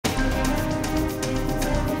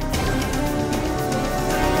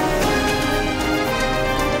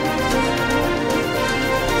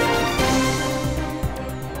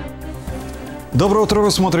Доброе утро, вы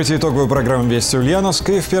смотрите итоговую программу «Вести-Ульяновск»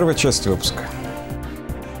 и в первой части выпуска.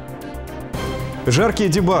 Жаркие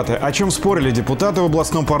дебаты. О чем спорили депутаты в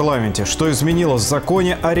областном парламенте? Что изменилось в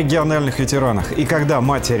законе о региональных ветеранах? И когда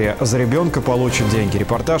матери за ребенка получат деньги?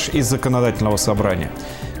 Репортаж из законодательного собрания.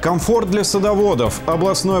 Комфорт для садоводов.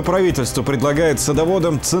 Областное правительство предлагает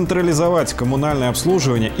садоводам централизовать коммунальное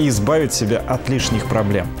обслуживание и избавить себя от лишних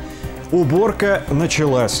проблем. Уборка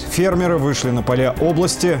началась. Фермеры вышли на поля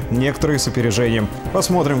области, некоторые с опережением.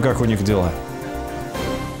 Посмотрим, как у них дела.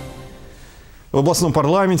 В областном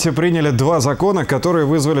парламенте приняли два закона, которые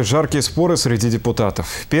вызвали жаркие споры среди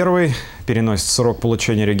депутатов. Первый переносит срок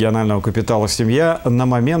получения регионального капитала «Семья» на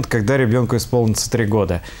момент, когда ребенку исполнится 3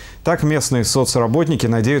 года. Так местные соцработники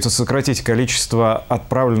надеются сократить количество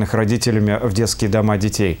отправленных родителями в детские дома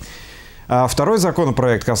детей. А второй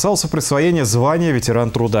законопроект касался присвоения звания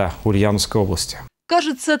ветеран труда Ульяновской области.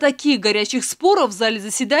 Кажется, таких горячих споров в зале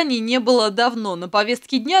заседаний не было давно. На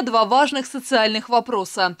повестке дня два важных социальных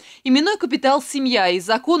вопроса. Именной капитал «Семья» и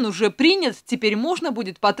закон уже принят. Теперь можно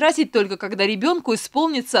будет потратить только когда ребенку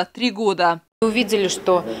исполнится 3 года. Мы увидели,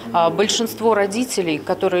 что большинство родителей,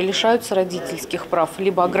 которые лишаются родительских прав,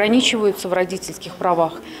 либо ограничиваются в родительских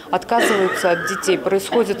правах, отказываются от детей,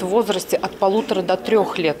 происходит в возрасте от 1,5 до 3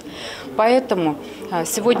 лет. Поэтому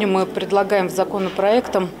сегодня мы предлагаем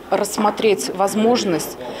законопроектом рассмотреть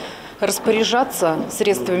возможность распоряжаться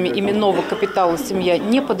средствами именного капитала «Семья»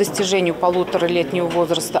 не по достижению 1,5-летнего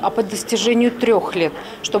возраста, а по достижению 3 лет,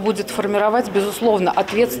 что будет формировать, безусловно,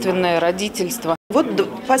 ответственное родительство. Вот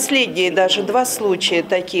последние даже 2 случая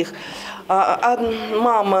таких.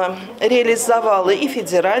 Мама реализовала и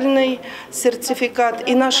федеральный сертификат,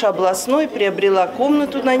 и наш областной, приобрела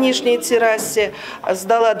комнату на нижней террасе,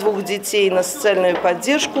 сдала 2 детей на социальную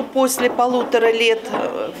поддержку после 1,5 лет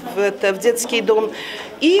в детский дом,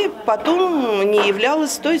 и потом не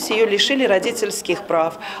являлась, то есть ее лишили родительских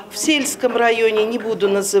прав. В сельском районе, не буду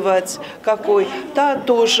называть какой, та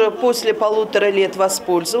тоже после 1,5 лет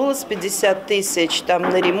воспользовалась, 50 тысяч там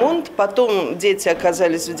на ремонт, потом дети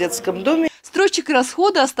оказались в детском доме. Строчек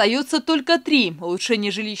расхода остается только 3 –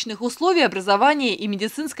 улучшение жилищных условий, образование и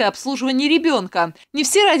медицинское обслуживание ребенка. Не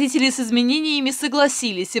все родители с изменениями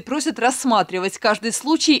согласились и просят рассматривать каждый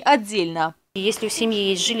случай отдельно. Если у семьи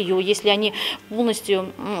есть жилье, если они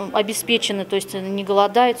полностью обеспечены, то есть не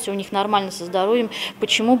голодают, все у них нормально со здоровьем,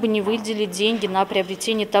 почему бы не выделить деньги на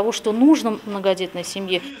приобретение того, что нужно многодетной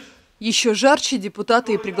семье? Еще жарче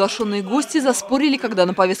депутаты и приглашенные гости заспорили, когда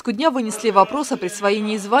на повестку дня вынесли вопрос о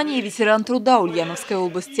присвоении звания ветеран труда Ульяновской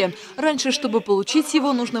области. Раньше, чтобы получить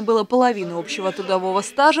его, нужно было половину общего трудового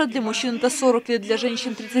стажа, для мужчин это 40 лет, для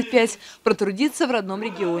женщин 35, протрудиться в родном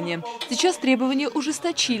регионе. Сейчас требования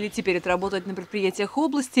ужесточили. Теперь отработать на предприятиях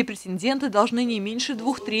области претенденты должны не меньше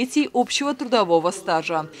 2/3 общего трудового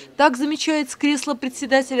стажа. Так, замечает с кресла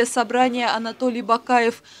председателя собрания Анатолий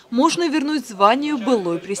Бакаев, можно вернуть званию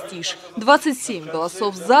былой престиж. 27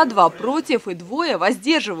 голосов за, 2 против и 2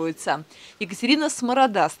 воздерживаются. Екатерина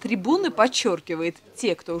Сморода с трибуны подчеркивает,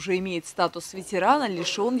 те, кто уже имеет статус ветерана,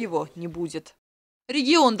 лишен его не будет.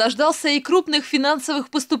 Регион дождался и крупных финансовых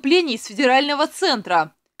поступлений из федерального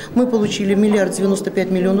центра. Мы получили 1 095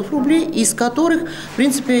 000 000 рублей, из которых, в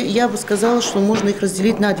принципе, я бы сказала, что можно их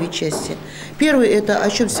разделить на 2 части. Первый – это, о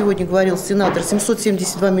чем сегодня говорил сенатор,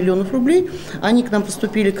 772 миллионов рублей. Они к нам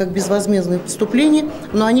поступили как безвозмездные поступления,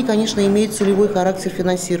 но они, конечно, имеют целевой характер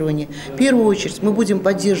финансирования. В первую очередь мы будем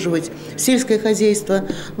поддерживать сельское хозяйство.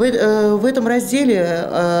 В этом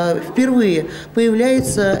разделе впервые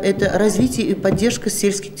появляется это развитие и поддержка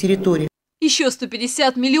сельских территорий. Еще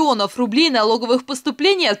 150 миллионов рублей налоговых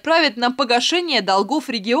поступлений отправят на погашение долгов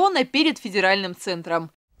региона перед федеральным центром.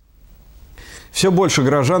 Все больше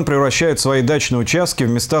горожан превращают свои дачные участки в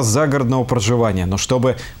места загородного проживания. Но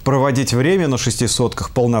чтобы проводить время на 6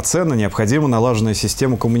 сотках полноценно, необходима налаженная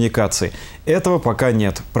система коммуникаций. Этого пока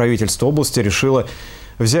нет. Правительство области решило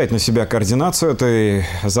взять на себя координацию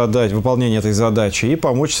выполнения этой задачи и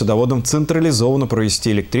помочь садоводам централизованно провести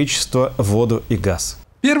электричество, воду и газ.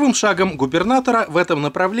 Первым шагом губернатора в этом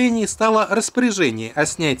направлении стало распоряжение о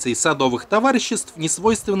снятии садовых товариществ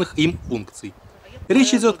несвойственных им функций.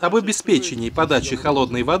 Речь идет об обеспечении подачи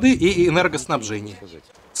холодной воды и энергоснабжения.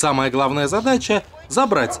 Самая главная задача –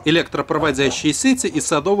 забрать электропроводящие сети из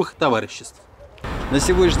садовых товариществ. На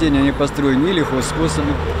сегодняшний день они построены или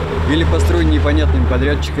хозспособами, или построены непонятными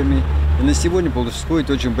подрядчиками. И на сегодня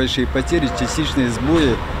происходят очень большие потери, частичные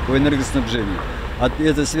сбои по энергоснабжению.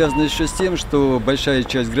 Это связано еще с тем, что большая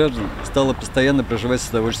часть граждан стала постоянно проживать в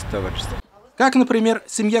садовых товариществах. Как, например,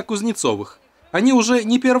 семья Кузнецовых. Они уже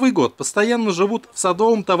не первый год постоянно живут в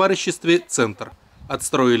садовом товариществе «Центр».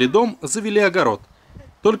 Отстроили дом, завели огород.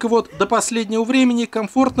 Только вот до последнего времени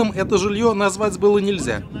комфортным это жилье назвать было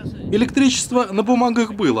нельзя. Электричество на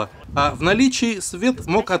бумагах было, а в наличии свет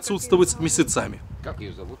мог отсутствовать месяцами.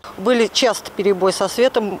 Были часто перебои со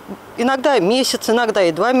светом, иногда месяц, иногда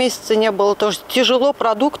и 2 месяца не было. Тоже тяжело,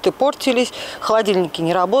 продукты портились, холодильники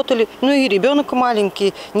не работали, ну и ребенок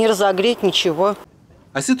маленький, не разогреть ничего.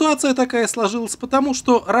 А ситуация такая сложилась потому,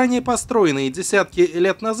 что ранее построенные десятки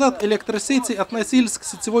лет назад электросети относились к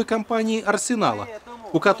сетевой компании «Арсенала»,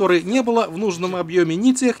 у которой не было в нужном объеме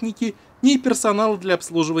ни техники, ни персонала для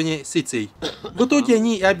обслуживания сетей. В итоге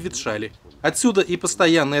они и обветшали. Отсюда и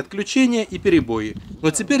постоянные отключения, и перебои. Но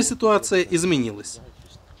теперь ситуация изменилась.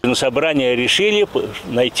 На собрании решили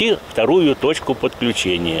найти вторую точку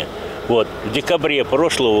подключения. Вот, в декабре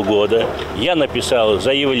прошлого года я написал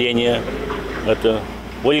заявление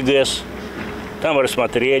в ОЛГЭС. Там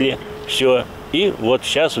рассмотрели все. И вот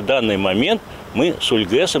сейчас в данный момент мы с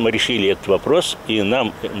УльГЭСом решили этот вопрос. И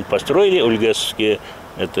нам построили ульгэсовские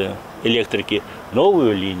электрики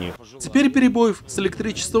новую линию. Теперь перебоев с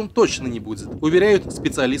электричеством точно не будет, уверяют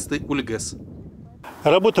специалисты УльГЭС.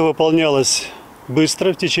 Работа выполнялась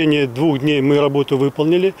быстро. В течение 2 дней мы работу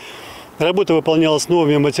выполнили. Работа выполнялась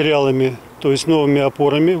новыми материалами, то есть новыми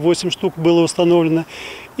опорами. 8 штук было установлено.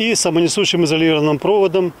 И самонесущим изолированным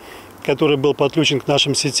проводом, который был подключен к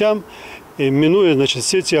нашим сетям, минуя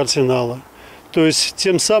сети «Арсенала». То есть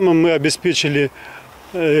тем самым мы обеспечили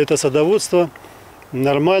это садоводство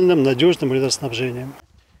нормальным, надежным электроснабжением.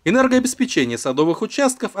 Энергообеспечение садовых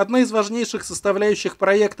участков – одна из важнейших составляющих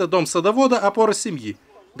проекта «Дом садовода. Опора семьи»,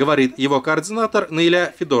 говорит его координатор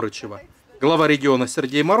Наиля Федорычева. Глава региона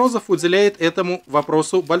Сергей Морозов уделяет этому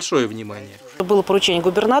вопросу большое внимание. Было поручение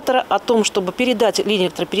губернатора о том, чтобы передать линии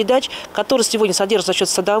электропередач, которые сегодня содержатся за счет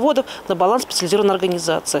садоводов, на баланс специализированной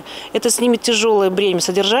организации. Это снимет тяжелое бремя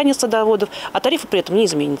содержания садоводов, а тарифы при этом не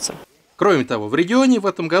изменятся. Кроме того, в регионе в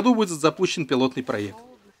этом году будет запущен пилотный проект.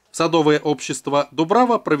 В садовое общество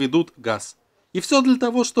Дубрава проведут газ. И все для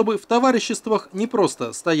того, чтобы в товариществах не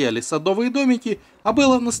просто стояли садовые домики, а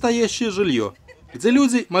было настоящее жилье, где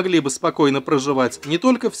люди могли бы спокойно проживать не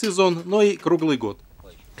только в сезон, но и круглый год.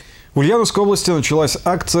 В Ульяновской области началась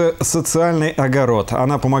акция «Социальный огород».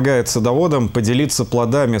 Она помогает садоводам поделиться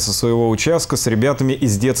плодами со своего участка с ребятами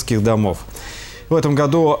из детских домов. В этом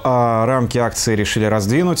году рамки акции решили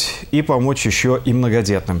раздвинуть и помочь еще и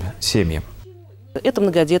многодетным семьям. Это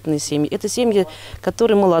многодетные семьи, это семьи,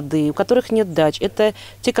 которые молодые, у которых нет дач. Это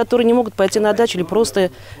те, которые не могут пойти на дачу или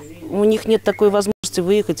просто у них нет такой возможности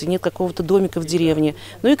выехать, нет какого-то домика в деревне.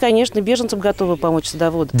 Ну и, конечно, беженцам готовы помочь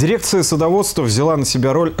садоводы. Дирекция садоводства взяла на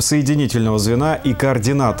себя роль соединительного звена и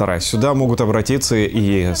координатора. Сюда могут обратиться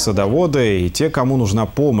и садоводы, и те, кому нужна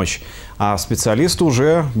помощь. А специалисты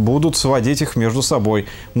уже будут сводить их между собой.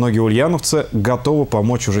 Многие ульяновцы готовы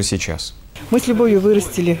помочь уже сейчас. Мы с любовью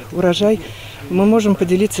вырастили урожай. Мы можем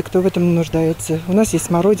поделиться, кто в этом нуждается. У нас есть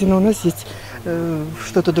смородина, у нас есть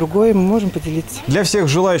что-то другое, мы можем поделиться. Для всех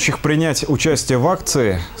желающих принять участие в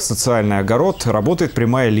акции «Социальный огород» работает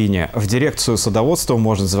прямая линия. В дирекцию садоводства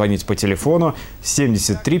можно звонить по телефону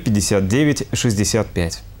 73 59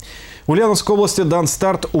 65. В Ульяновской области дан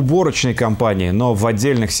старт уборочной кампании, но в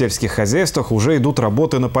отдельных сельских хозяйствах уже идут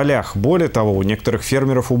работы на полях. Более того, у некоторых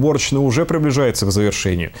фермеров уборочная уже приближается к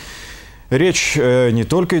завершению. Речь не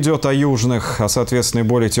только идет о южных, а соответственно и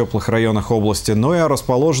более теплых районах области, но и о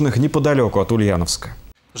расположенных неподалеку от Ульяновска.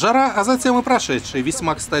 Жара, а затем и прошедшие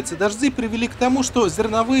весьма кстати дожди привели к тому, что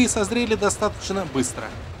зерновые созрели достаточно быстро.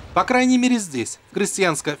 По крайней мере здесь, в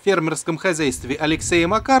крестьянско-фермерском хозяйстве Алексея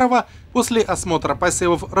Макарова, после осмотра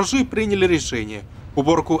посевов ржи приняли решение.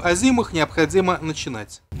 Уборку озимых необходимо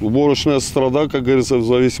начинать. Уборочная страда, как говорится, в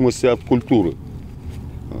зависимости от культуры.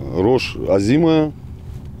 Рожь озимая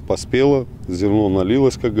поспела, зерно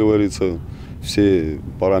налилось, как говорится, все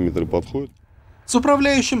параметры подходят. С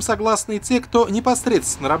управляющим согласны те, кто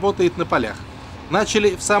непосредственно работает на полях.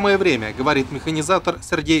 Начали в самое время, говорит механизатор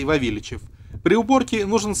Сергей Вавиличев. При уборке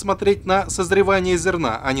нужно смотреть на созревание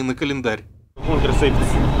зерна, а не на календарь. Бункер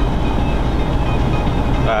сыпется.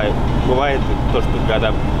 А бывает то, что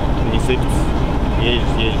когда не сыпется,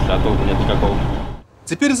 едешь, а толку нет никакого.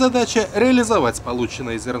 Теперь задача реализовать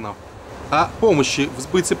полученное зерно. О помощи в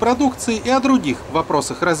сбыте продукции и о других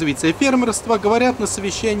вопросах развития фермерства говорят на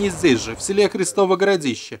совещании здесь же, в селе Крестово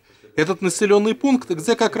Городище. Этот населенный пункт,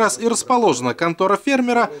 где как раз и расположена контора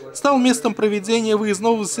фермера, стал местом проведения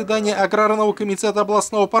выездного заседания Аграрного комитета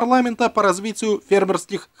областного парламента по развитию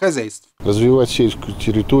фермерских хозяйств. Развивать сельскую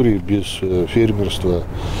территорию без фермерства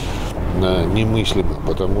немыслимо,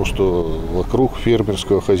 потому что вокруг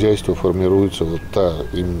фермерского хозяйства формируется вот та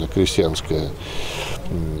именно крестьянская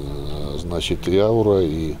значит, и аура,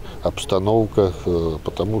 и обстановка,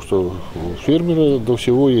 потому что у фермера до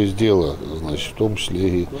всего есть дело, значит, в том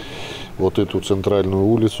числе и вот эту центральную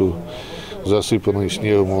улицу, засыпанную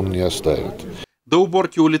снегом, он не оставит. До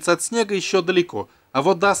уборки улиц от снега еще далеко, а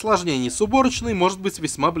вот до осложнений с уборочной может быть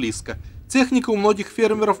весьма близко. Техника у многих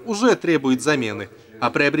фермеров уже требует замены, а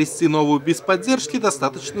приобрести новую без поддержки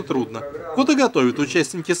достаточно трудно. Вот и готовят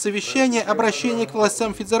участники совещания обращение к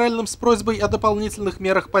властям федеральным с просьбой о дополнительных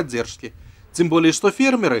мерах поддержки. Тем более, что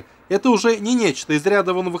фермеры – это уже не нечто из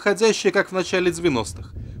ряда вон выходящее, как в начале 90-х.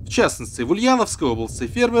 В частности, в Ульяновской области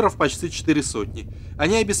фермеров почти 400.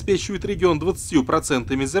 Они обеспечивают регион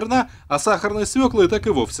 20% зерна, а сахарной свеклы так и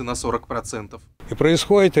вовсе на 40%. И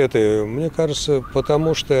происходит это, мне кажется,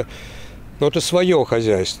 потому что это свое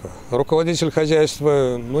хозяйство. Руководитель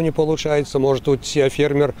хозяйства, не получается, может уйти, а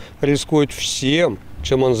фермер рискует всем,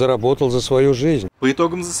 чем он заработал за свою жизнь. По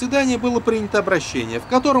итогам заседания было принято обращение, в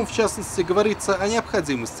котором, в частности, говорится о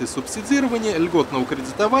необходимости субсидирования, льготного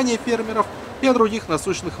кредитования фермеров и о других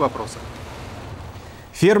насущных вопросах.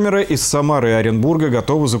 Фермеры из Самары и Оренбурга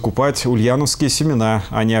готовы закупать ульяновские семена.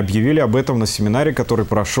 Они объявили об этом на семинаре, который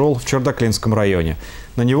прошел в Чердаклинском районе.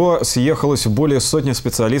 На него съехалось более сотни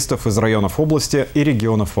специалистов из районов области и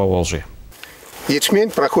регионов Поволжья.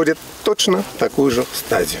 Ячмень проходит точно такую же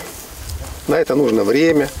стадию. На это нужно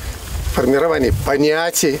время, формирование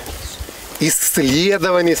понятий,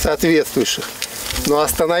 исследований соответствующих. Но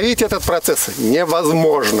остановить этот процесс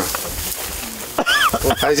невозможно.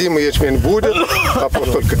 Озимый ячмень будет,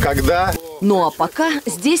 вопрос только когда. Ну а пока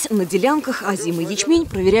здесь на делянках озимый ячмень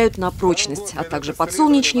проверяют на прочность, а также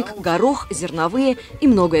подсолнечник, горох, зерновые и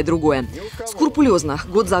многое другое. Скрупулезно,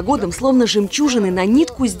 год за годом, словно жемчужины на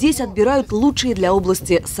нитку, здесь отбирают лучшие для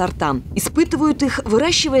области сорта. Испытывают их,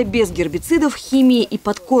 выращивая без гербицидов, химии и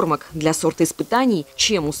подкормок. Для сорта испытаний,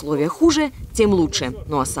 чем условия хуже, тем лучше.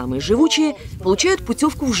 Ну а самые живучие получают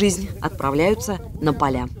путевку в жизнь, отправляются на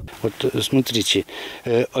поля. Вот смотрите,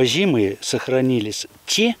 озимые сохранились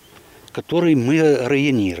те, которые мы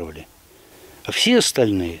районировали. А все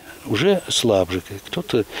остальные уже слабже.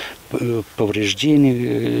 Кто-то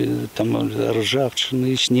повреждения, там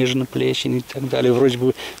ржавчины, снежная плесень и так далее. Вроде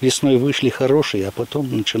бы весной вышли хорошие, а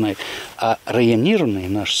потом начинают. А районированные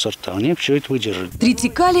наши сорта, они все это выдержали.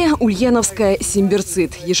 Тритикалия, ульяновская,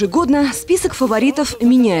 симбирцит. Ежегодно список фаворитов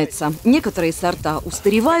меняется. Некоторые сорта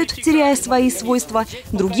устаревают, теряя свои свойства,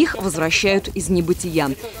 других возвращают из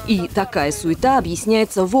небытия. И такая суета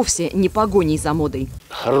объясняется вовсе не погоней за модой.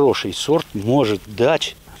 Хороший сорт может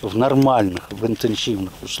дать в нормальных, в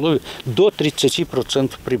интенсивных условиях до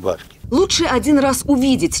 30% прибавки. Лучше один раз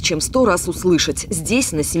увидеть, чем 100 раз услышать.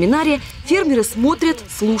 Здесь, на семинаре, фермеры смотрят,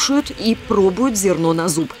 слушают и пробуют зерно на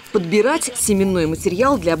зуб. Подбирать семенной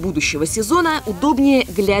материал для будущего сезона удобнее,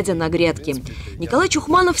 глядя на грядки. Николай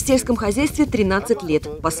Чухманов в сельском хозяйстве 13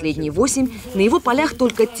 лет. Последние 8 на его полях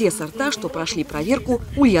только те сорта, что прошли проверку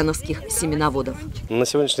ульяновских семеноводов. На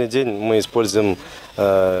сегодняшний день мы используем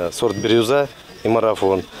сорт бирюза и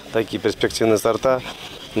марафон. Такие перспективные сорта.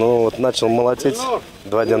 Ну вот начал молотить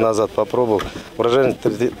 2 дня назад, попробовал. Урожайность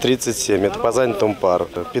 37, это по занятому пару.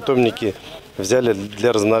 Питомники взяли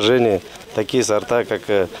для размножения такие сорта, как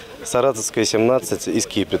Саратовская 17 и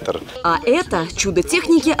Скипетр. А это чудо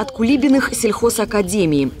техники от Кулибиных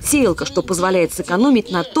сельхозакадемии. Сеялка, что позволяет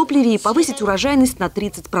сэкономить на топливе и повысить урожайность на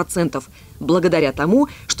 30%. Благодаря тому,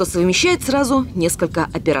 что совмещает сразу несколько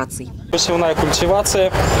операций. Посевная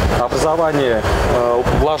культивация, образование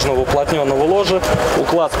влажного уплотненного ложа,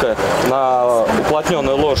 укладка на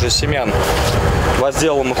уплотненное ложе семян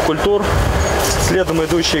возделанных культур, следом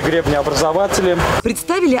идущие гребнеобразователи.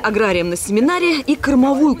 Представили аграриям на семинаре и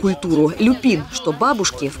кормовую культуру – люпин, что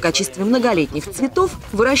бабушки в качестве многолетних цветов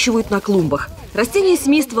выращивают на клумбах. Растение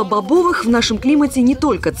семейства бобовых в нашем климате не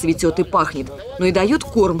только цветет и пахнет, но и дает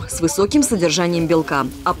корм с высоким содержанием белка,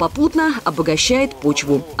 а попутно обогащает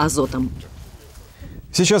почву азотом.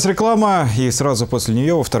 Сейчас реклама, и сразу после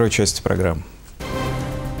нее во второй части программы.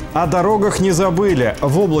 О дорогах не забыли.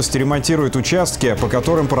 В области ремонтируют участки, по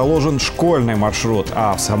которым проложен школьный маршрут,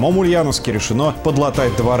 а в самом Ульяновске решено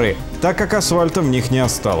подлатать дворы, так как асфальта в них не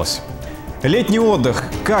осталось. Летний отдых.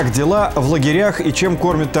 Как дела в лагерях и чем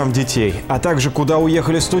кормят там детей? А также куда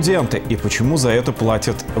уехали студенты и почему за это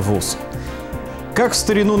платят вуз? Как в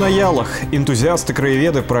старину на ялах.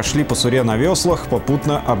 Энтузиасты-краеведы прошли по Суре на веслах,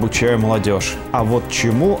 попутно обучая молодежь. А вот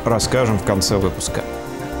чему расскажем в конце выпуска.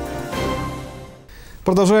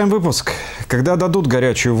 Продолжаем выпуск. Когда дадут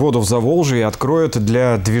горячую воду в Заволжье и откроют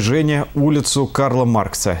для движения улицу Карла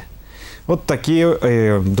Маркса? Вот такие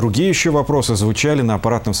и другие еще вопросы звучали на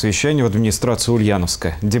аппаратном совещании в администрации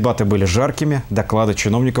Ульяновска. Дебаты были жаркими, доклады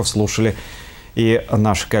чиновников слушали и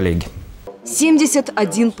наши коллеги.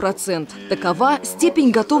 71%. Такова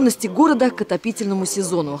степень готовности города к отопительному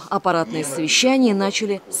сезону. Аппаратные совещания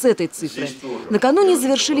начали с этой цифры. Накануне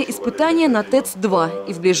завершили испытания на ТЭЦ-2,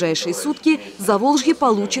 и в ближайшие сутки Заволжье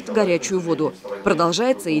получит горячую воду.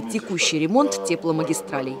 Продолжается и текущий ремонт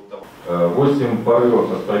тепломагистралей. 8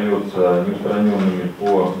 порывов остаются неустраненными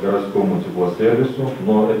по городскому теплосервису,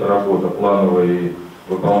 но эта работа плановая и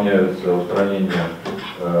выполняется устранение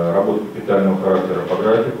работ капитального характера по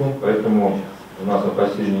графику, поэтому у нас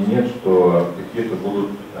опасений нет, что какие-то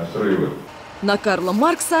будут срывы. На Карла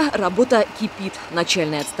Маркса работа кипит.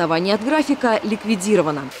 Начальное отставание от графика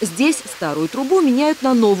ликвидировано. Здесь старую трубу меняют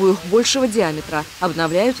на новую, большего диаметра.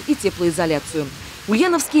 Обновляют и теплоизоляцию.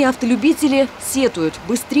 Ульяновские автолюбители сетуют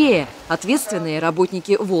быстрее. Ответственные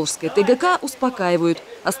работники Волжской ТГК успокаивают.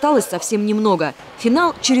 Осталось совсем немного.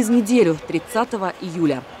 Финал через неделю, 30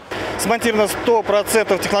 июля. Смонтировано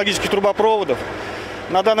 100% технологических трубопроводов.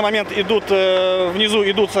 На данный момент внизу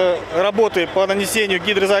идут работы по нанесению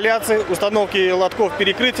гидроизоляции, установки лотков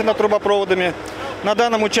перекрытия над трубопроводами. На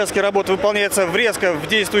данном участке работа выполняется врезка в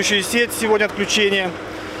действующую сеть, сегодня отключение.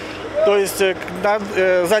 То есть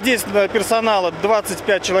задействовано персонала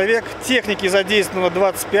 25 человек, техники задействовано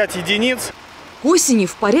 25 единиц. К осени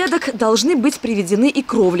в порядок должны быть приведены и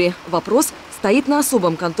кровли. Вопрос стоит на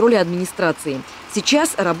особом контроле администрации.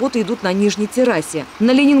 Сейчас работы идут на нижней террасе.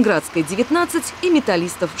 На Ленинградской 19 и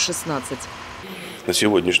Металлистов 16. На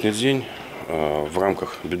сегодняшний день в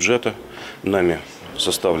рамках бюджета нами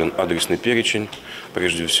составлен адресный перечень.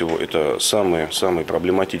 Прежде всего, это самые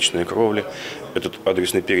проблематичные кровли. Этот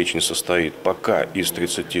адресный перечень состоит пока из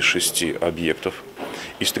 36 объектов.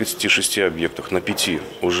 Из 36 объектов на 5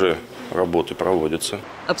 уже работы проводятся.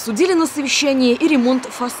 Обсудили на совещании и ремонт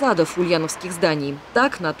фасадов ульяновских зданий.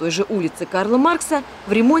 Так, на той же улице Карла Маркса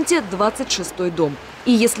в ремонте 26-й дом.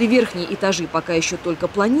 И если верхние этажи пока еще только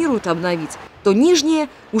планируют обновить, то нижние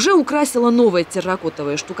уже украсила новая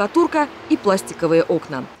терракотовая штукатурка и пластиковые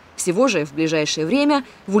окна. Всего же в ближайшее время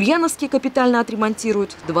в Ульяновске капитально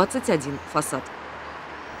отремонтируют 21 фасад.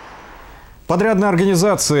 Подрядные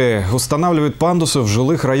организации устанавливают пандусы в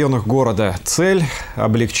жилых районах города. Цель –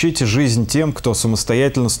 облегчить жизнь тем, кто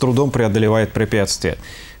самостоятельно с трудом преодолевает препятствия.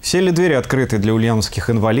 Все ли двери открыты для ульяновских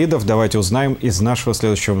инвалидов? Давайте узнаем из нашего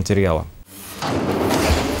следующего материала.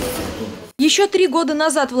 Еще 3 года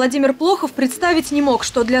назад Владимир Плохов представить не мог,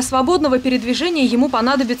 что для свободного передвижения ему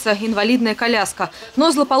понадобится инвалидная коляска. Но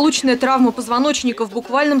злополучная травма позвоночника в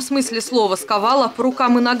буквальном смысле слова сковала по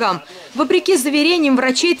рукам и ногам. Вопреки заверениям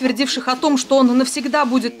врачей, твердивших о том, что он навсегда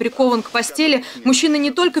будет прикован к постели, мужчина не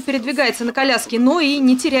только передвигается на коляске, но и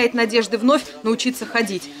не теряет надежды вновь научиться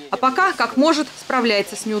ходить. А пока, как может,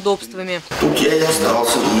 справляется с неудобствами. Тут я и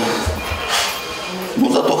остался.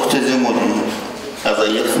 Ну, зато хоть зимой. А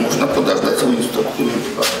заехать можно подождать в инструктуре.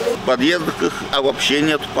 В подъездах их вообще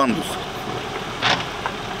нет пандусов.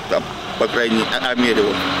 Там, по крайней мере,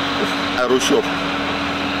 вот, Рущев.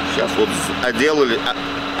 Сейчас вот отделали,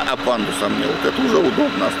 а пандусом нет. Вот это уже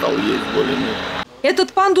удобно стало ездить более-менее.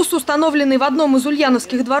 Этот пандус, установленный в одном из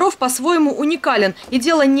ульяновских дворов, по-своему уникален. И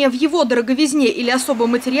дело не в его дороговизне или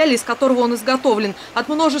особом материале, из которого он изготовлен. От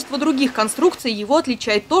множества других конструкций его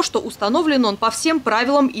отличает то, что установлен он по всем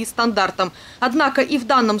правилам и стандартам. Однако и в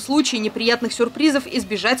данном случае неприятных сюрпризов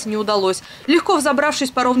избежать не удалось. Легко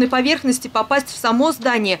взобравшись по ровной поверхности, попасть в само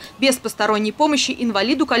здание без посторонней помощи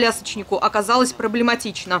инвалиду-колясочнику оказалось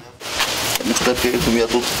проблематично. Потому что перед я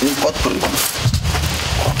тут не подпрыгну.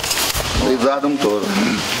 И задом тоже.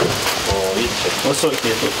 Видите,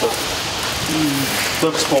 высокие тут.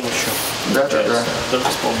 Только с помощью. Да.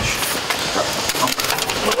 Только с помощью.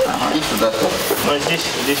 Ага, и сюда тоже. Но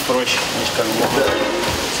здесь проще. Здесь как бы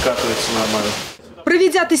скатывается нормально.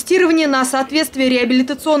 Проведя тестирование на соответствие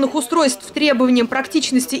реабилитационных устройств требованиям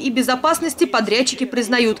практичности и безопасности, подрядчики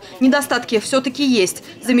признают, недостатки все-таки есть.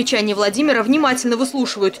 Замечания Владимира внимательно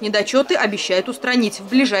выслушивают, недочеты обещают устранить в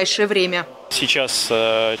ближайшее время. Сейчас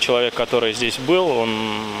человек, который здесь был, он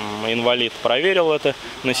инвалид, проверил это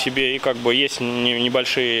на себе, и как бы есть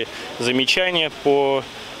небольшие замечания по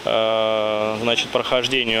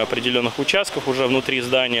прохождению определенных участков уже внутри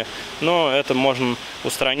здания, но это можно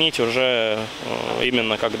устранить уже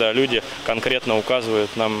именно когда люди конкретно указывают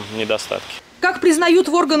нам недостатки. Как признают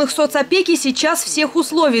в органах соцопеки, сейчас всех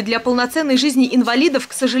условий для полноценной жизни инвалидов,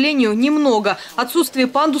 к сожалению, немного. Отсутствие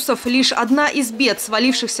пандусов – лишь одна из бед,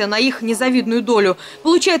 свалившихся на их незавидную долю.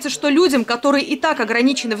 Получается, что людям, которые и так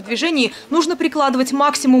ограничены в движении, нужно прикладывать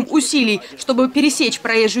максимум усилий, чтобы пересечь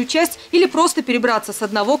проезжую часть или просто перебраться с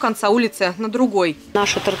одного конца улицы на другой.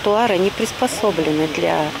 Наши тротуары не приспособлены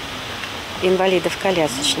для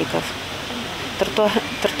инвалидов-колясочников.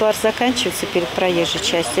 тротуар заканчивается перед проезжей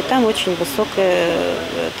частью, и там очень высокое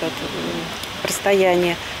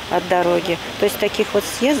расстояние от дороги. То есть таких вот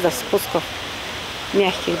съездов, спусков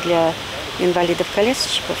мягких для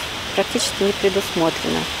инвалидов-колясочников практически не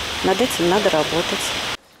предусмотрено. Над этим надо работать.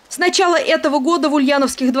 С начала этого года в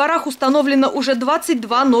ульяновских дворах установлено уже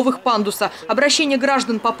 22 новых пандуса. Обращения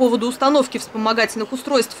граждан по поводу установки вспомогательных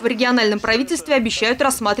устройств в региональном правительстве обещают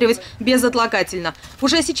рассматривать безотлагательно.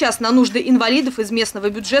 Уже сейчас на нужды инвалидов из местного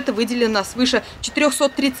бюджета выделено свыше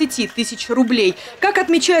 430 тысяч рублей. Как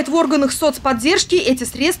отмечают в органах соцподдержки, эти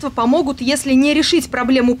средства помогут, если не решить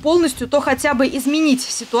проблему полностью, то хотя бы изменить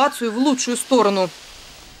ситуацию в лучшую сторону.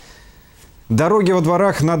 Дороги во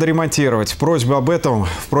дворах надо ремонтировать. Просьба об этом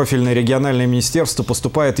в профильное региональное министерство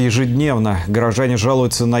поступает ежедневно. Горожане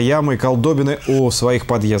жалуются на ямы и колдобины у своих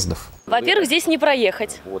подъездов. Во-первых, здесь не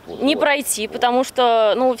проехать, не пройти, потому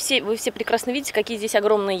что вы все прекрасно видите, какие здесь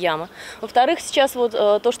огромные ямы. Во-вторых, сейчас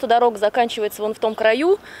то, что дорога заканчивается вон в том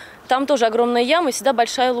краю, там тоже огромная яма и всегда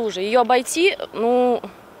большая лужа. Ее обойти,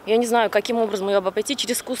 я не знаю, каким образом ее обойти,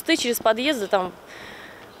 через кусты, через подъезды, там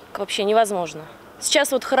вообще невозможно.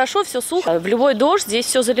 Сейчас хорошо, все сухо. В любой дождь здесь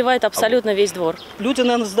все заливает абсолютно весь двор. Люди,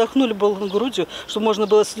 наверное, вздохнули грудью, что можно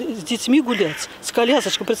было с детьми гулять, с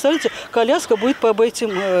колясочкой. Представляете, коляска будет по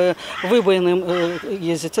этим выбоинам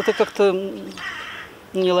ездить. Это как-то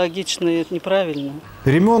нелогично и неправильно.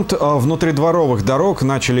 Ремонт внутридворовых дорог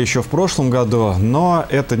начали еще в прошлом году, но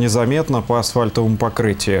это незаметно по асфальтовому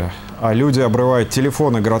покрытию. А люди обрывают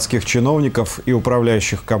телефоны городских чиновников и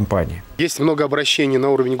управляющих компаний. Есть много обращений на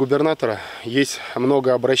уровне губернатора, есть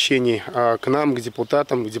много обращений к нам, к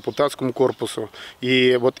депутатам, к депутатскому корпусу.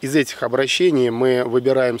 И вот из этих обращений мы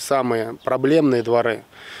выбираем самые проблемные дворы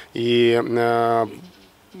и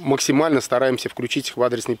максимально стараемся включить их в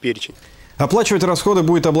адресный перечень. Оплачивать расходы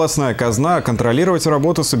будет областная казна, а контролировать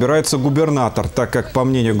работу собирается губернатор, так как, по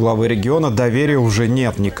мнению главы региона, доверия уже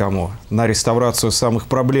нет никому. На реставрацию самых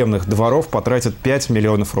проблемных дворов потратят 5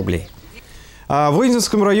 миллионов рублей. А в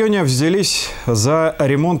Инзинском районе взялись за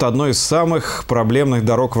ремонт одной из самых проблемных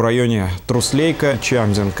дорог в районе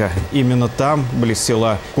Труслейка-Чамзинка. Именно там, близ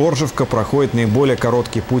села Коржевка, проходит наиболее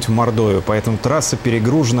короткий путь в Мордовию, поэтому трасса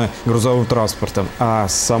перегружена грузовым транспортом, а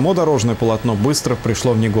само дорожное полотно быстро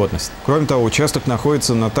пришло в негодность. Кроме того, участок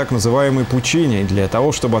находится на так называемой пучине. Для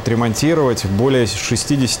того, чтобы отремонтировать более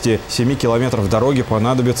 67 километров дороги,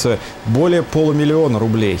 понадобится более $500 000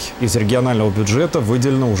 рублей. Из регионального бюджета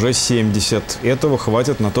выделено уже 70. Этого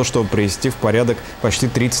хватит на то, чтобы привести в порядок почти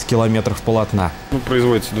 30 километров полотна.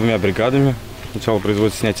 Производится двумя бригадами. Сначала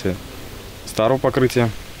производится снятие старого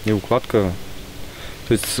покрытия и укладка.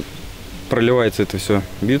 То есть проливается это все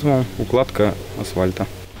битумом, укладка асфальта.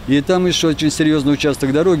 И там еще очень серьезный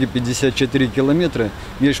участок дороги, 54 километра,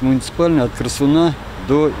 межмуниципальный от Красуна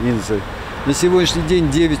до Инзы. На сегодняшний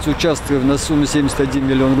день 9 участков на сумму 71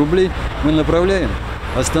 миллион рублей мы направляем.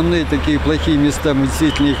 Основные такие плохие места мы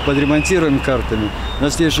действительно их подремонтируем картами.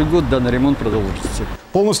 На следующий год данный ремонт продолжится.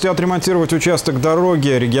 Полностью отремонтировать участок дороги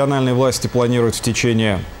региональные власти планируют в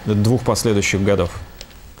течение 2 последующих годов.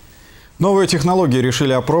 Новые технологии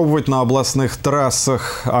решили опробовать на областных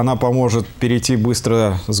трассах. Она поможет перейти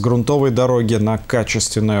быстро с грунтовой дороги на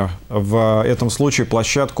качественную. В этом случае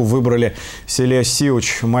площадку выбрали в селе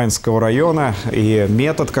Сиуч Майнского района. И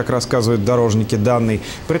метод, как рассказывают дорожники, данный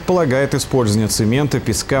предполагает использование цемента,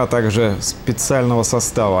 песка, а также специального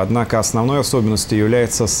состава. Однако основной особенностью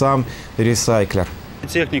является сам ресайклер.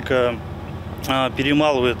 Техника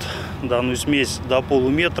перемалывает данную смесь до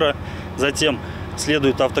полуметра, затем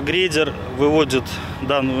следует автогрейдер, выводит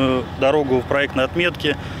данную дорогу в проектной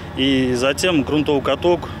отметке, и затем грунтовый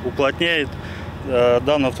каток уплотняет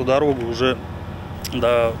данную автодорогу уже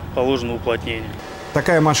до положенного уплотнения.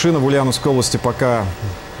 Такая машина в Ульяновской области пока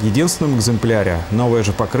в единственном экземпляре. Новое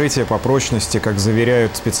же покрытие по прочности, как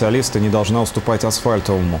заверяют специалисты, не должна уступать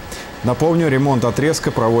асфальтовому. Напомню, ремонт отрезка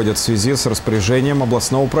проводят в связи с распоряжением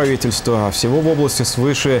областного правительства. А всего в области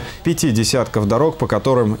свыше 5 десятков дорог, по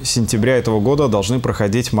которым с сентября этого года должны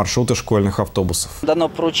проходить маршруты школьных автобусов. Дано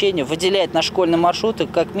поручение выделять на школьные маршруты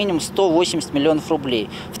как минимум 180 миллионов рублей.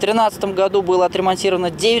 В 2013 году было отремонтировано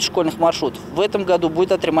 9 школьных маршрутов. В этом году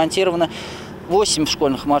будет отремонтировано 8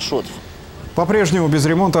 школьных маршрутов. По-прежнему без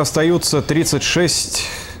ремонта остаются 36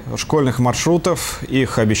 школьных маршрутов.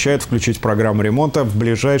 Их обещают включить в программу ремонта в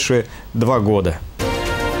ближайшие 2 года.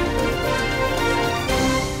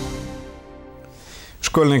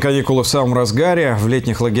 Школьные каникулы в самом разгаре. В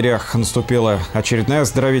летних лагерях наступила очередная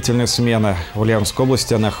оздоровительная смена. В Ульяновской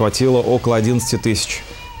области она охватила около 11 тысяч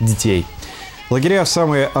детей. Лагеря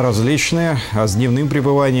самые различные, а с дневным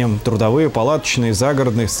пребыванием: трудовые, палаточные,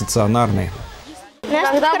 загородные, стационарные. У нас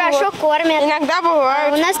Иногда хорошо кормят. Иногда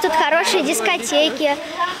бывает. У нас тут хорошие дискотеки.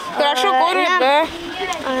 Хорошо кормят, да.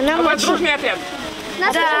 Нам дружный отряд.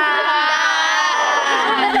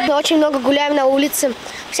 Мы очень много гуляем на улице.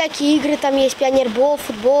 Всякие игры там есть, пионербол,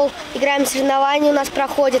 футбол. Играем, соревнования у нас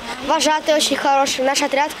проходят. Вожатые очень хорошие. Наш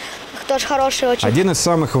отряд тоже хороший очень. Один из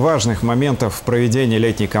самых важных моментов проведения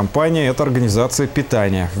летней кампании – это организация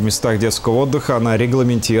питания. В местах детского отдыха она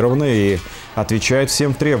регламентирована и отвечает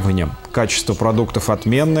всем требованиям. Качество продуктов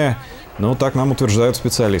отменное, но так нам утверждают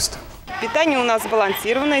специалисты. Питание у нас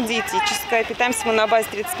сбалансированное, диетическое. Питаемся мы на базе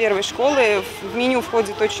 31-й школы. В меню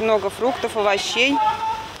входит очень много фруктов, овощей,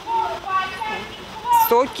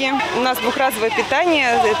 соки. У нас двухразовое питание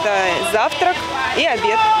 – это завтрак и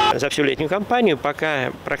обед. За всю летнюю кампанию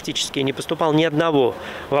пока практически не поступало ни одного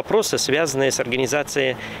вопроса, связанного с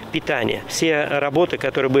организацией питания. Все работы,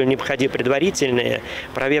 которые были необходимы предварительные,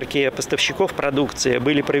 проверки поставщиков продукции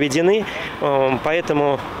были проведены,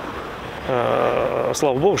 поэтому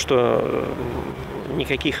слава богу, что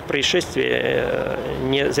никаких происшествий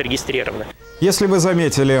не зарегистрировано. Если вы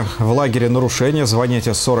заметили в лагере нарушения,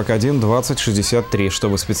 звоните 41 20 63,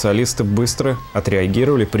 чтобы специалисты быстро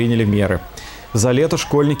отреагировали, приняли меры. За лето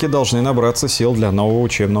школьники должны набраться сил для нового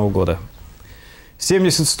учебного года.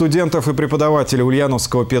 70 студентов и преподавателей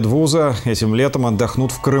Ульяновского педвуза этим летом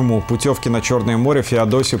отдохнут в Крыму. Путевки на Черное море в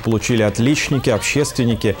Феодосию получили отличники,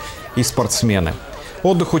 общественники и спортсмены.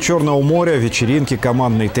 Отдых у Черного моря, вечеринки,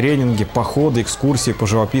 командные тренинги, походы, экскурсии по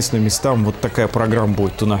живописным местам. Вот такая программа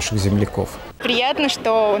будет у наших земляков. Приятно,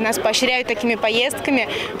 что нас поощряют такими поездками,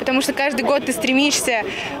 потому что каждый год ты стремишься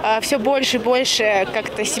все больше и больше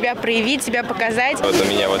как-то себя проявить, себя показать. Вот у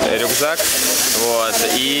меня вот рюкзак,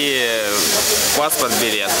 и паспорт,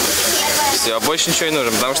 билет. Все, больше ничего не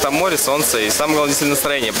нужно, потому что там море, солнце и самое главное действительно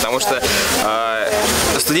настроение, потому что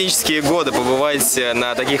студенческие годы побывать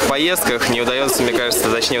на таких поездках не удается, мне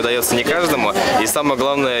кажется, точнее удается не каждому. И самое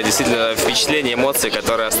главное действительно впечатление, эмоции,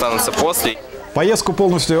 которые останутся после. Поездку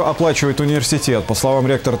полностью оплачивает университет. По словам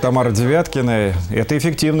ректора Тамары Девяткиной, это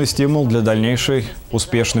эффективный стимул для дальнейшей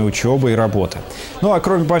успешной учебы и работы. Ну а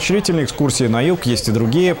кроме поощрительной экскурсии на юг, есть и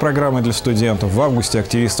другие программы для студентов. В августе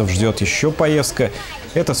активистов ждет еще поездка.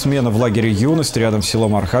 Это смена в лагере «Юность» рядом с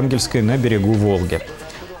селом Архангельское на берегу Волги.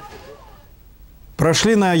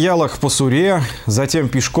 Прошли на ялах по Суре, затем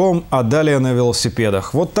пешком, а далее на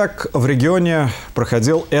велосипедах. Вот так в регионе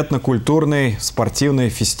проходил этнокультурный спортивный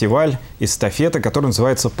фестиваль эстафета, который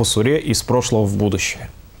называется «По Суре из прошлого в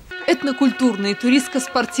будущее». Этнокультурный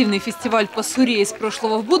туристско-спортивный фестиваль «По Суре из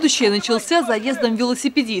прошлого в будущее» начался заездом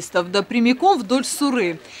велосипедистов, да прямиком вдоль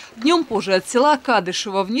Суры. Днем позже от села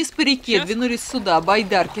Кадышево вниз по реке двинулись суда,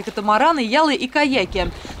 байдарки, катамараны, ялы и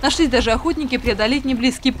каяки. Нашлись даже охотники преодолеть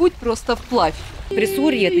неблизкий путь просто вплавь.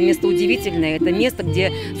 Присурье – это место удивительное. Это место,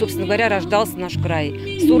 где, собственно говоря, рождался наш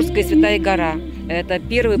край. Сурская Святая гора. Это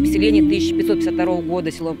первое поселение 1552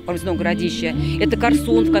 года, село Повезное городище. Это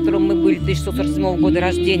Корсун, в котором мы были, 1647 года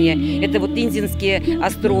рождения. Это вот Инзинские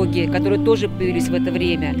остроги, которые тоже появились в это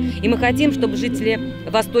время. И мы хотим, чтобы жители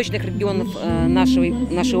восточных регионов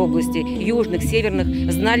нашей области, южных,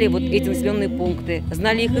 северных, знали вот эти населенные пункты,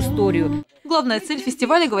 знали их историю. Главная цель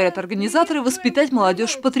фестиваля, говорят организаторы, воспитать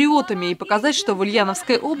молодежь патриотами и показать, что в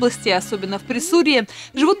Ульяновской области, особенно в Присурье,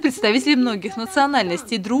 живут представители многих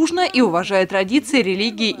национальностей дружно и уважая традиции,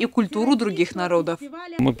 религии и культуру других народов.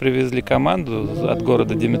 Мы привезли команду от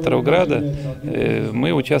города Димитровграда.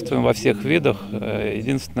 Мы участвуем во всех видах.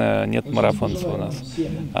 Единственное, нет марафонцев у нас.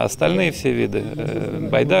 А остальные все виды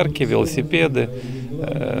 – байдарки, велосипеды,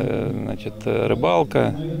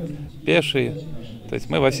 рыбалка, пешие. То есть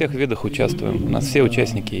мы во всех видах участвуем, у нас все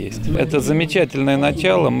участники есть. Это замечательное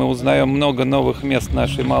начало, мы узнаем много новых мест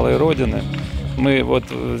нашей малой родины. Мы вот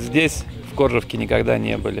здесь, в Коржевке, никогда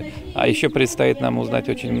не были. А еще предстоит нам узнать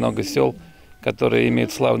очень много сел, которые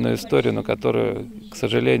имеют славную историю, но которую, к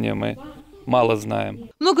сожалению, мы мало знаем.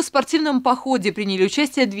 В многоспортивном походе приняли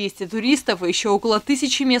участие 200 туристов и еще около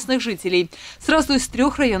 1000 местных жителей. Сразу из 3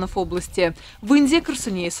 районов области. В Инде,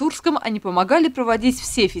 Корсуне и Сурском они помогали проводить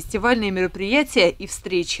все фестивальные мероприятия и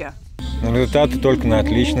встречи. Результаты только на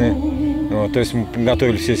отличные. То есть мы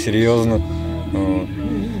подготовили все серьезно.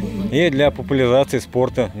 И для популяризации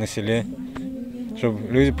спорта на селе,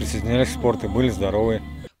 чтобы люди присоединялись к спорту, были здоровые.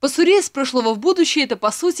 «По Суре из прошлого в будущее» – это, по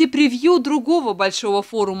сути, превью другого большого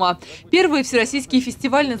форума. Первый всероссийский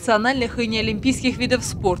фестиваль национальных и неолимпийских видов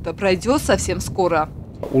спорта пройдет совсем скоро.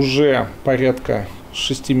 Уже порядка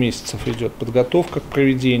 6 месяцев идет подготовка к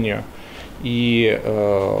проведению. И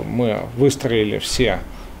мы выстроили все,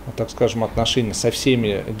 так скажем, отношения со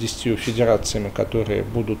всеми 10 федерациями, которые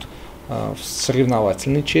будут в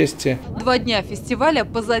соревновательной части. 2 дня фестиваля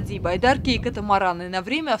позади. Байдарки и катамараны на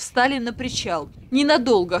время встали на причал.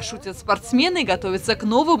 Ненадолго шутят спортсмены и готовятся к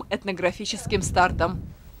новым этнографическим стартам.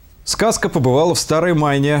 Сказка побывала в Старой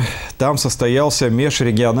Майне. Там состоялся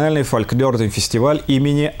межрегиональный фольклорный фестиваль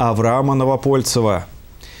имени Авраама Новопольцева.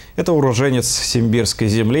 Это уроженец симбирской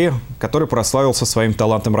земли, который прославился своим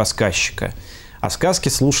талантом рассказчика. А сказки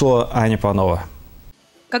слушала Аня Панова.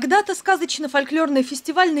 Когда-то сказочно-фольклорный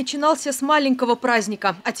фестиваль начинался с маленького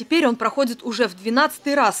праздника, а теперь он проходит уже в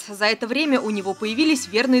 12-й раз. За это время у него появились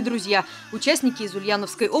верные друзья – участники из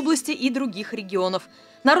Ульяновской области и других регионов.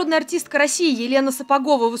 Народная артистка России Елена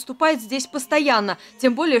Сапогова выступает здесь постоянно,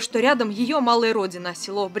 тем более, что рядом ее малая родина –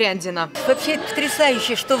 село Бряндино. Вообще это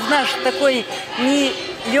потрясающе, что в наше такое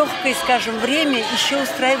нелегкое, скажем, время еще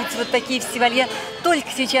устраиваются вот такие фестивали. Я только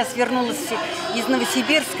сейчас вернулась из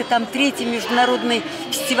Новосибирска, там 3-й международный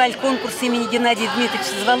фестиваль-конкурс имени Геннадия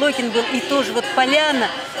Дмитриевича Зволокин был. И тоже вот поляна,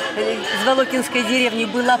 Зволокинская деревня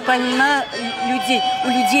была полна людей. У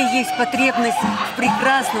людей есть потребность в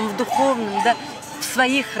прекрасном, в духовном, да, в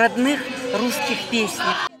своих родных русских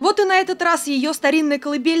песнях. Вот и на этот раз ее старинная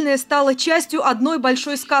колыбельная стала частью одной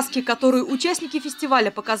большой сказки, которую участники фестиваля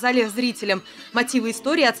показали зрителям. Мотивы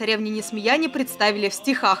истории о царевне Несмеяне представили в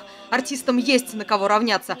стихах. Артистам есть на кого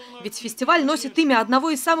равняться, ведь фестиваль носит имя одного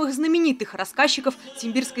из самых знаменитых рассказчиков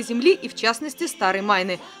симбирской земли и, в частности, Старой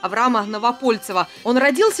Майны – Авраама Новопольцева. Он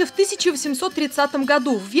родился в 1830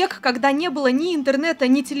 году, в век, когда не было ни интернета,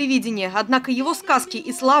 ни телевидения. Однако его сказки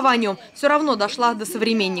и слава о нем все равно дошла до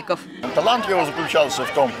современников. Талант его заключался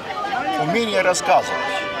в том, умение рассказывать,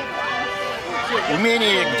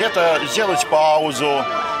 умение где-то сделать паузу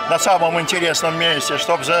на самом интересном месте,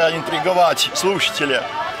 чтобы заинтриговать слушателя.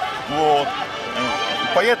 Вот.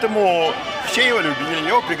 Поэтому все его любили,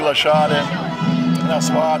 его приглашали на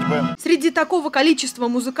свадьбы. Среди такого количества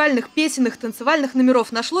музыкальных, песенных, танцевальных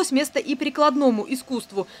номеров нашлось место и прикладному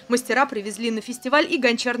искусству. Мастера привезли на фестиваль и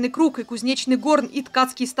гончарный круг, и кузнечный горн, и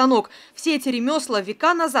ткацкий станок. Все эти ремесла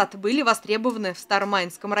века назад были востребованы в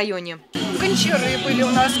Старомайнском районе. Гончары были у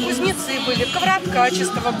нас, кузнецы были,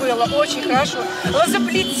 ковроткачество было очень хорошо,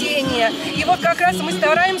 лозоплетение. И вот как раз мы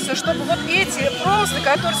стараемся, чтобы вот эти промыслы,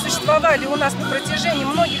 которые существовали у нас на протяжении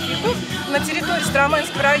многих веков на территории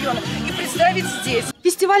Старомайнского района, и представить здесь.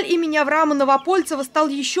 Фестиваль имени Авраама Новопольцева стал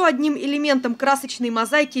еще одним элементом красочной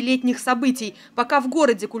мозаики летних событий. Пока в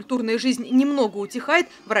городе культурная жизнь немного утихает,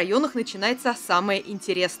 в районах начинается самое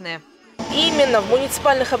интересное. Именно в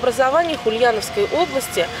муниципальных образованиях Ульяновской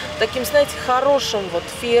области таким, знаете, хорошим вот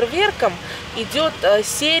фейерверком идет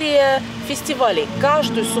серия фестивалей.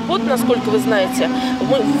 Каждую субботу, насколько вы знаете,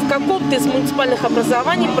 в каком-то из муниципальных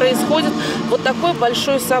образований происходит вот такое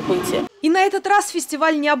большое событие. И на этот раз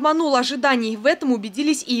фестиваль не обманул ожиданий. В этом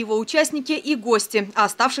убедились и его участники, и гости. А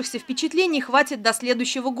оставшихся впечатлений хватит до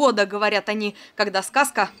следующего года, говорят они, когда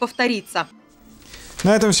сказка повторится.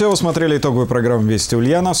 На этом все. Вы смотрели итоговую программу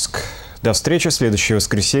 «Вести-Ульяновск». До встречи в следующее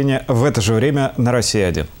воскресенье в это же время на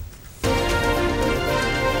России-1.